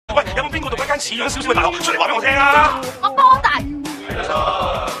似樣少少嘅大學出嚟話俾我聽啊！我波大，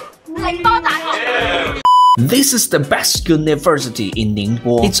寧波大學。 This is the best university in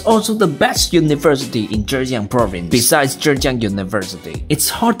Ningbo. It's also the best university in Zhejiang province. Besides Zhejiang University, it's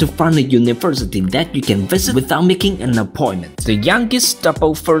hard to find a university that you can visit without making an appointment. The youngest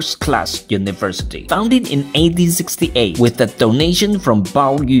double first-class university, founded in 1868 with a donation from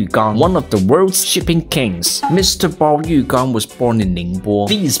Bao Yugang, one of the world's shipping kings. Mr. Bao Yugang was born in Ningbo.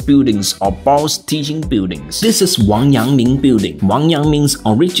 These buildings are Bao's teaching buildings. This is Wang Yangming Building. Wang Yangming's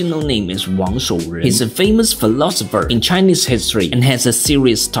original name is Wang Shouren. He's a famous philosopher in Chinese history and has a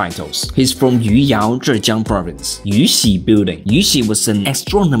series titles. He's from Yuyao, Zhejiang province. Yuxi Building. Yuxi was an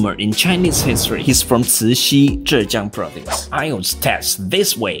astronomer in Chinese history. He's from Cixi, Zhejiang province. IELTS test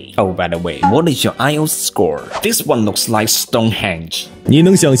this way. Oh, by the way, what is your IELTS score? This one looks like Stonehenge. 你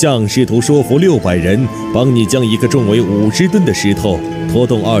能想象试图说服600人帮你将一个重为50吨的石头拖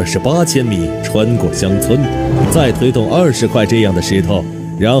动28千米穿过乡村，再推动20块这样的石头，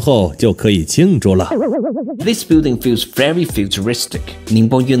然后就可以庆祝了。 This building feels very futuristic.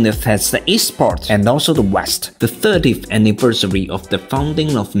 Ningbo Univ has the east part and also the west. The 30th anniversary of the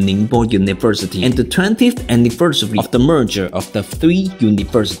founding of Ningbo University and the 20th anniversary of the merger of the 3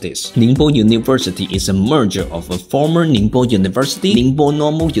 universities. Ningbo University is a merger of a former Ningbo University, Ningbo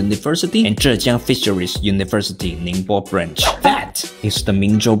Normal University, and Zhejiang Fisheries University Ningbo branch. That is the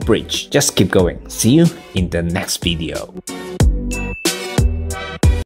Ningbo Bridge. Just keep going. See you in the next video.